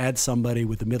they're going to add somebody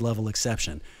with the mid-level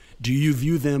exception, do you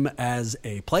view them as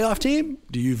a playoff team?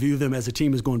 Do you view them as a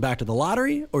team who's going back to the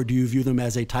lottery? Or do you view them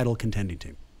as a title contending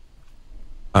team?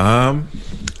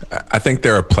 I think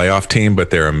they're a playoff team, but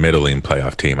they're a middling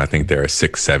playoff team. I think they're a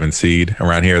 6-7 seed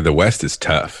around here. The West is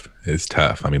tough. It's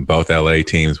tough. I mean, both LA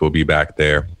teams will be back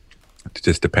there,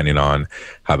 just depending on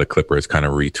how the Clippers kind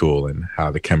of retool and how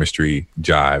the chemistry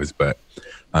jives. But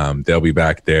they'll be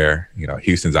back there.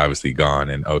 Houston's obviously gone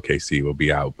and OKC will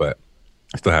be out, but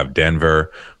I still have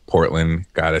Denver, Portland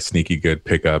got a sneaky good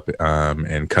pickup,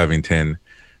 and Covington.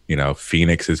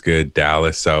 Phoenix is good,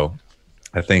 Dallas. So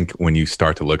I think when you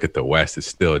start to look at the West, it's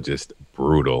still just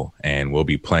brutal, and we'll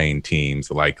be playing teams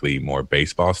likely more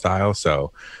baseball style.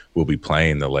 So we'll be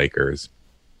playing the Lakers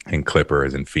and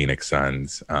Clippers and Phoenix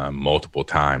Suns multiple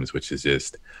times, which is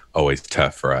just always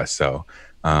tough for us. So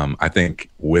I think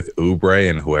with Oubre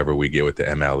and whoever we get with the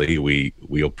MLE,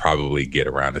 we'll probably get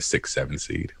around a 6-7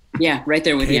 seed. Yeah, right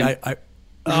there with you.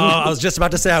 I was just about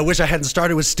to say, I wish I hadn't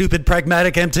started with stupid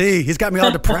pragmatic MT. He's got me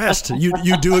all depressed.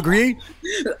 You do agree?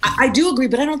 I do agree,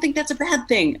 but I don't think that's a bad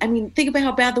thing. I mean, think about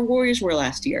how bad the Warriors were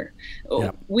last year. Yeah.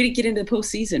 We didn't get into the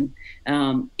postseason.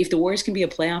 If the Warriors can be a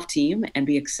playoff team and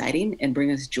be exciting and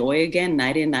bring us joy again,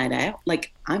 night in, night out,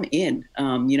 like, I'm in.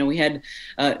 We had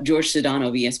George Sedano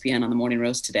of ESPN on the Morning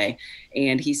Roast today,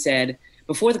 and he said,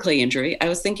 before the Klay injury, I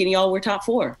was thinking y'all were top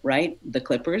four, right? The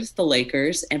Clippers, the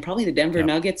Lakers, and probably the Denver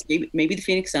Nuggets, maybe the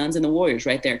Phoenix Suns and the Warriors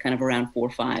right there, kind of around 4 or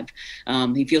 5.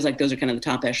 He feels like those are kind of the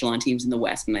top echelon teams in the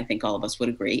West, and I think all of us would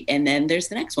agree. And then there's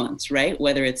the next ones, right?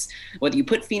 Whether you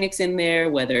put Phoenix in there,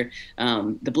 whether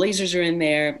the Blazers are in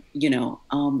there,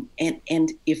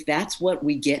 and if that's what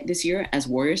we get this year as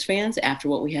Warriors fans after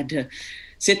what we had to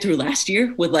sit through last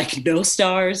year with like no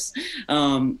stars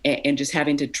and just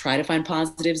having to try to find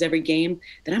positives every game,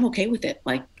 then I'm okay with it.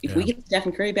 Like if we get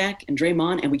Stephen Curry back and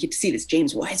Draymond and we get to see this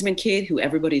James Wiseman kid who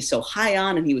everybody's so high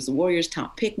on and he was the Warriors'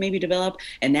 top pick maybe develop,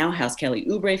 and now how's Kelly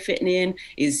Oubre fitting in?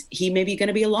 Is he maybe going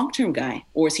to be a long-term guy,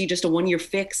 or is he just a one-year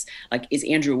fix? Like, is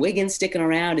Andrew Wiggins sticking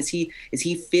around? Is he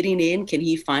fitting in? Can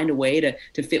he find a way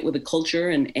to fit with the culture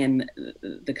and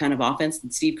the kind of offense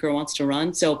that Steve Kerr wants to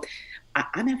run? So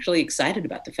I'm actually excited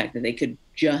about the fact that they could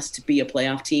just be a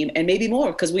playoff team and maybe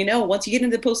more, because we know once you get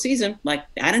into the postseason, like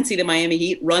I didn't see the Miami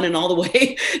Heat running all the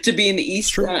way to be in the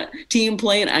East team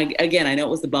playing. I know it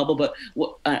was the bubble, but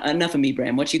enough of me,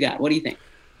 Bram. What you got? What do you think?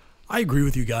 I agree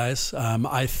with you guys.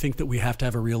 I think that we have to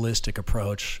have a realistic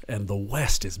approach, and the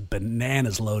West is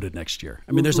bananas loaded next year.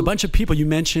 I mean, there's a bunch of people. You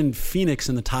mentioned Phoenix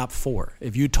in the top 4.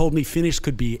 If you told me Phoenix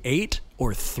could be 8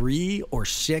 or 3 or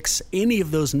 6, any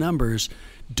of those numbers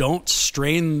don't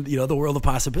strain, the world of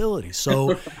possibilities.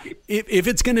 So if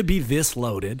it's going to be this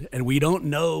loaded and we don't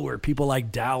know where people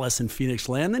like Dallas and Phoenix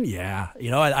land, then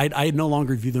I no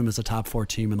longer view them as a top 4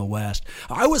 team in the West.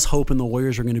 I was hoping the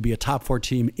Warriors are going to be a top 4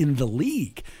 team in the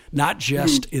league, not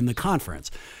just in the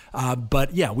conference.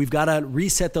 But we've got to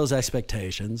reset those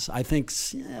expectations. I think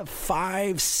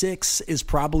 5, 6 is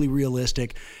probably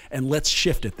realistic, and let's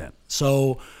shift it then.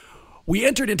 So we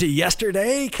entered into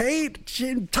yesterday, Kate,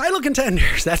 title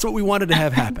contenders. That's what we wanted to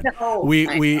have happen.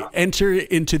 We enter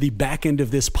into the back end of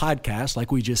this podcast,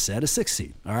 like we just said, a 6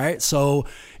 seed. All right. So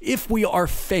if we are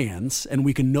fans and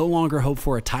we can no longer hope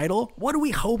for a title, what do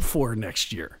we hope for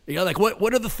next year?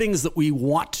 What are the things that we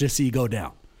want to see go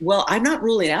down? Well, I'm not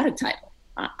ruling out a title.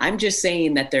 I'm just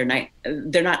saying that they're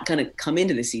not going to come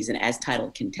into the season as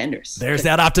title contenders. There's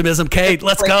that optimism, Kate.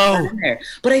 Let's go.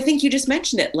 But I think you just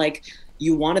mentioned it. Like,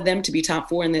 you wanted them to be top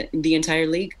 4 in the entire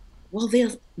league. Well,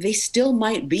 they still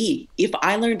might be. If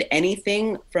I learned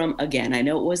anything from, again, I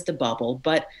know it was the bubble,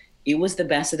 but it was the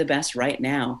best of the best right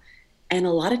now. And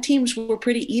a lot of teams were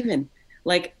pretty even.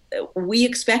 Like, we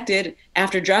expected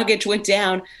after Dragic went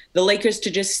down, the Lakers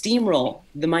to just steamroll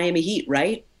the Miami Heat,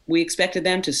 right? We expected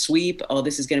them to sweep. Oh,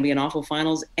 this is going to be an awful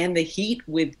finals. And the Heat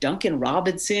with Duncan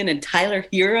Robinson and Tyler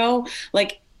Hero,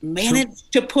 like,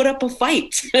 managed to put up a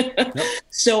fight. Yep.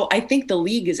 So I think the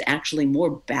league is actually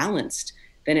more balanced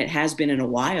than it has been in a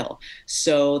while.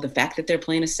 So the fact that they're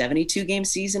playing a 72-game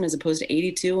season as opposed to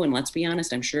 82, and let's be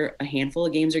honest, I'm sure a handful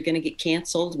of games are going to get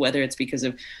canceled, whether it's because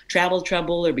of travel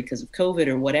trouble or because of COVID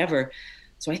or whatever.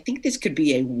 So I think this could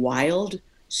be a wild,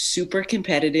 super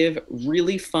competitive,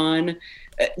 really fun.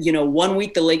 1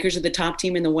 week the Lakers are the top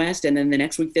team in the West, and then the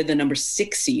next week they're the number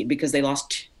 6 seed because they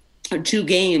lost two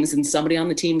games and somebody on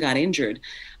the team got injured.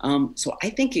 So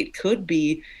I think it could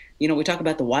be, we talk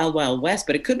about the wild, wild West,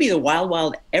 but it could be the wild,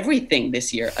 wild everything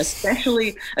this year,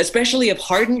 especially if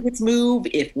Harden gets moved,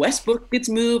 if Westbrook gets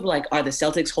moved. Like, are the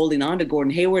Celtics holding on to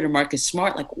Gordon Hayward or Marcus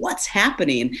Smart? Like, what's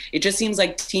happening? It just seems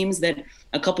like teams that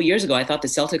a couple years ago, I thought the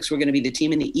Celtics were going to be the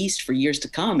team in the East for years to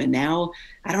come. And now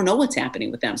I don't know what's happening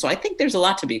with them. So I think there's a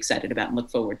lot to be excited about and look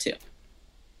forward to.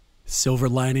 Silver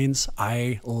linings.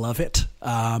 I love it.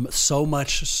 So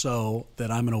much so that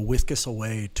I'm going to whisk us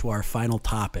away to our final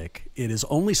topic. It is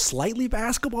only slightly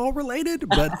basketball related,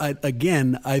 but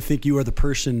I think you are the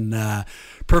person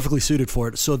perfectly suited for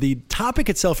it. So the topic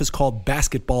itself is called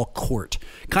basketball court.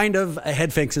 Kind of a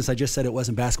head fake since I just said it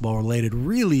wasn't basketball related.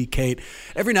 Really, Kate,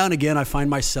 every now and again I find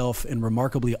myself in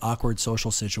remarkably awkward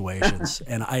social situations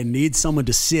and I need someone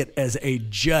to sit as a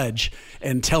judge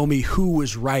and tell me who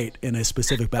was right in a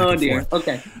specific back and forth.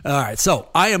 Okay. All right. So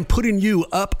I am putting you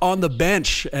up on the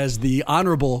bench as the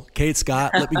honorable Kate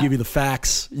Scott. Let me give you the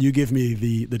facts. You give me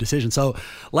the decision. So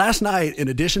last night, in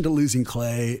addition to losing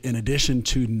Clay, in addition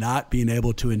to not being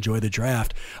able to enjoy the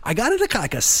draft, I got into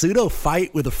like a pseudo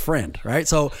fight with a friend, right?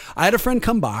 So I had a friend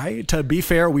come by. To be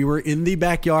fair, we were in the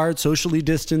backyard, socially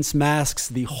distanced, masks,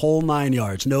 the whole 9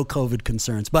 yards, no COVID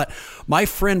concerns. But my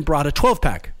friend brought a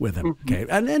 12-pack with him. Okay.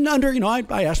 And then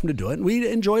I asked him to do it. And we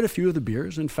enjoyed a few of the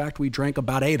beers. In fact, we drank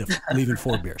about 8 of them, leaving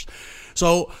 4 beers.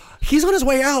 So he's on his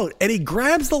way out and he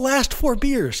grabs the last 4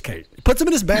 beers, Kate, puts them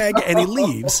in his bag and he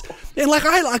leaves. And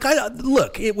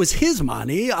look, it was his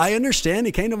money. I understand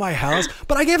he came to my house,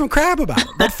 but I gave him crap about it.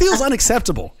 That feels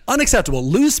unacceptable. Unacceptable.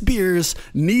 Loose beers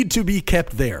need to be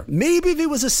kept there. Maybe if it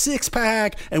was a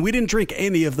 6-pack and we didn't drink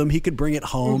any of them, he could bring it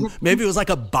home. Maybe it was like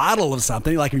a bottle of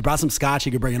something, like if he brought some scotch,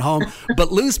 he could bring it home.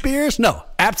 But loose beers, no,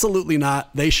 absolutely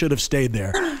not. They should have stayed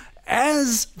there.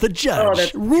 As the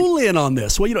judge, rule in on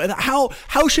this. Well,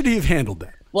 how should he have handled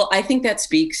that? Well, I think that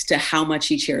speaks to how much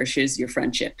he cherishes your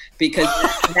friendship, because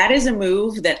that is a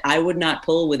move that I would not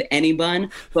pull with anyone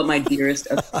but my dearest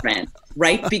of friends,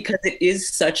 right? Because it is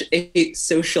such a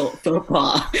social faux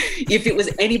pas. If it was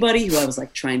anybody who I was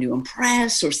like trying to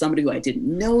impress or somebody who I didn't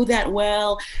know that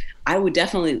well, I would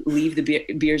definitely leave the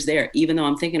beers there, even though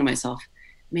I'm thinking to myself,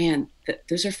 man,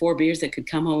 those are 4 beers that could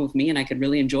come home with me and I could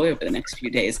really enjoy over the next few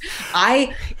days.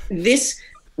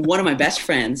 One of my best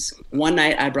friends, one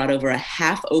night I brought over a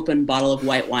half-open bottle of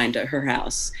white wine to her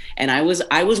house. And I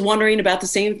was wondering about the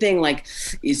same thing, like,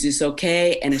 is this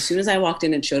okay? And as soon as I walked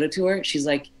in and showed it to her, she's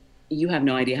like, you have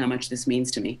no idea how much this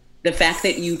means to me. The fact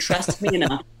that you trust me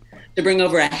enough to bring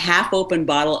over a half-open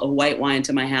bottle of white wine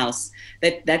to my house,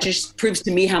 that just proves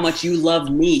to me how much you love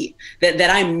me, that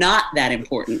I'm not that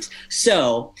important.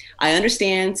 So I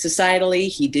understand societally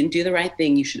he didn't do the right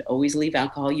thing. You should always leave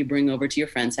alcohol you bring over to your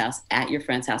friend's house at your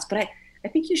friend's house. But I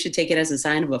think you should take it as a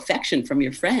sign of affection from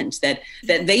your friends, that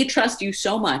they trust you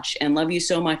so much and love you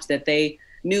so much that they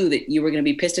knew that you were going to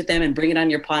be pissed at them and bring it on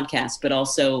your podcast, but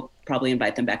also probably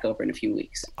invite them back over in a few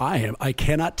weeks. I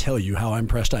cannot tell you how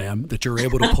impressed I am that you're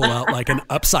able to pull out like an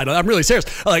upside. I'm really serious.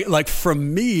 Like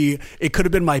from me, it could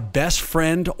have been my best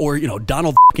friend or,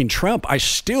 Donald fucking Trump. I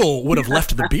still would have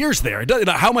left the beers there.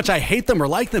 How much I hate them or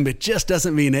like them, it just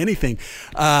doesn't mean anything.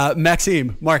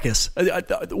 Maxime, Marcus,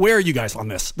 where are you guys on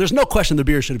this? There's no question the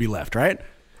beers should be left, right?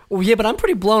 Well, yeah, but I'm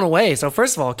pretty blown away. So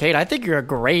first of all, Kate, I think you're a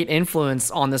great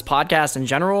influence on this podcast in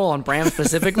general, on Bram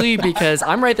specifically, because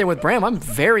I'm right there with Bram. I'm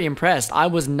very impressed. I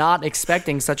was not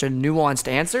expecting such a nuanced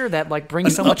answer that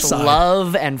brings so much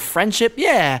love and friendship.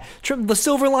 Yeah, the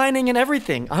silver lining and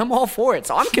everything. I'm all for it.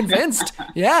 So I'm convinced.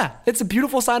 Yeah, it's a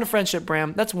beautiful sign of friendship,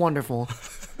 Bram. That's wonderful.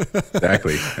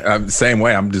 Exactly. Same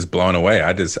way. I'm just blown away.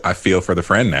 I feel for the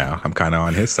friend now. I'm kind of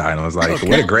on his side. I was like,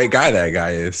 What a great guy that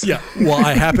guy is. Yeah. Well,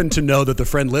 I happen to know that the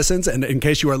friend listens. And in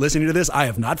case you are listening to this, I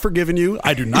have not forgiven you.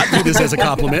 I do not view this as a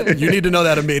compliment. You need to know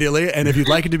that immediately. And if you'd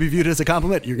like it to be viewed as a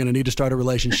compliment, you're going to need to start a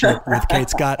relationship with Kate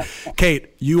Scott.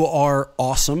 Kate, you are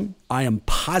awesome. I am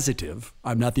positive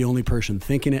I'm not the only person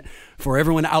thinking it. For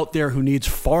everyone out there who needs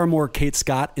far more Kate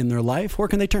Scott in their life, where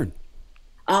can they turn?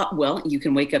 Well, you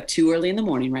can wake up too early in the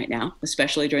morning right now,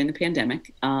 especially during the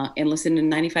pandemic, and listen to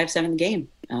 95.7 The Game.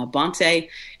 Bonte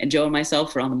and Joe and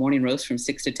myself are on the morning roast from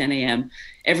 6 to 10 a.m.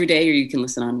 every day, or you can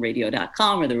listen on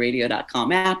radio.com or the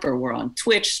radio.com app, or we're on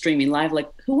Twitch streaming live.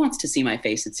 Like, who wants to see my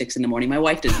face at 6 in the morning? My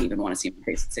wife doesn't even want to see my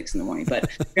face at 6 in the morning,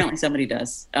 but apparently somebody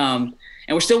does.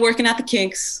 And we're still working out the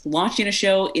kinks. Launching a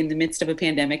show in the midst of a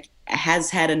pandemic has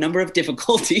had a number of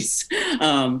difficulties.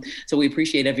 So we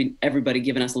appreciate everybody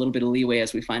giving us a little bit of leeway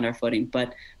as we find our footing.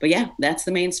 But yeah, that's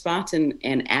the main spot.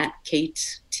 And at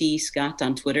Kate T. Scott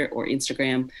on Twitter or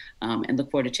Instagram, and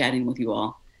look forward to chatting with you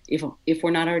all if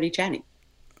we're not already chatting.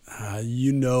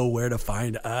 You know where to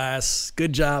find us.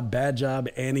 Good job, bad job,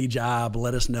 any job.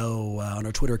 Let us know on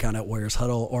our Twitter account at Warriors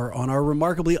Huddle or on our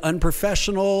remarkably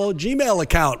unprofessional Gmail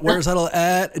account,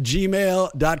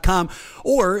 warriorshuddle@gmail.com.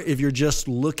 Or if you're just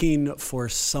looking for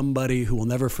somebody who will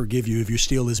never forgive you if you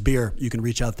steal his beer, you can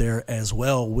reach out there as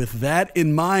well. With that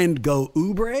in mind, go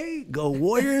Oubre, go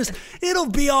Warriors. It'll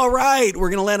be all right. We're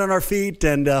going to land on our feet,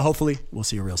 and hopefully we'll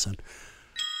see you real soon.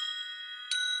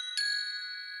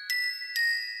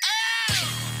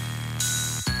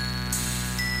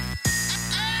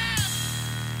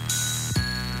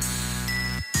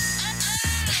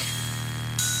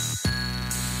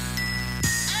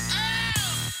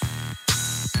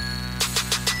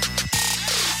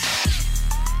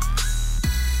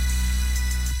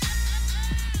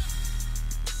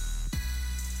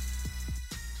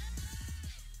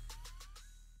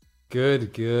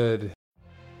 Good.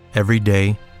 Every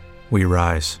day, we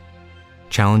rise,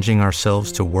 challenging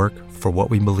ourselves to work for what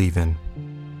we believe in.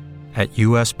 At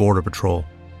U.S. Border Patrol,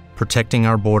 protecting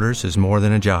our borders is more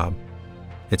than a job.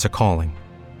 It's a calling.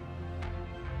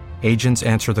 Agents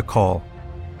answer the call,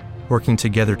 working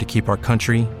together to keep our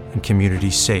country and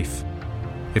communities safe.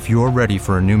 If you're ready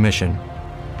for a new mission,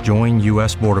 join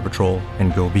U.S. Border Patrol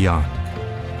and go beyond.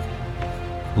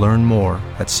 Learn more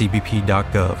at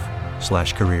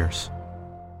cbp.gov/careers.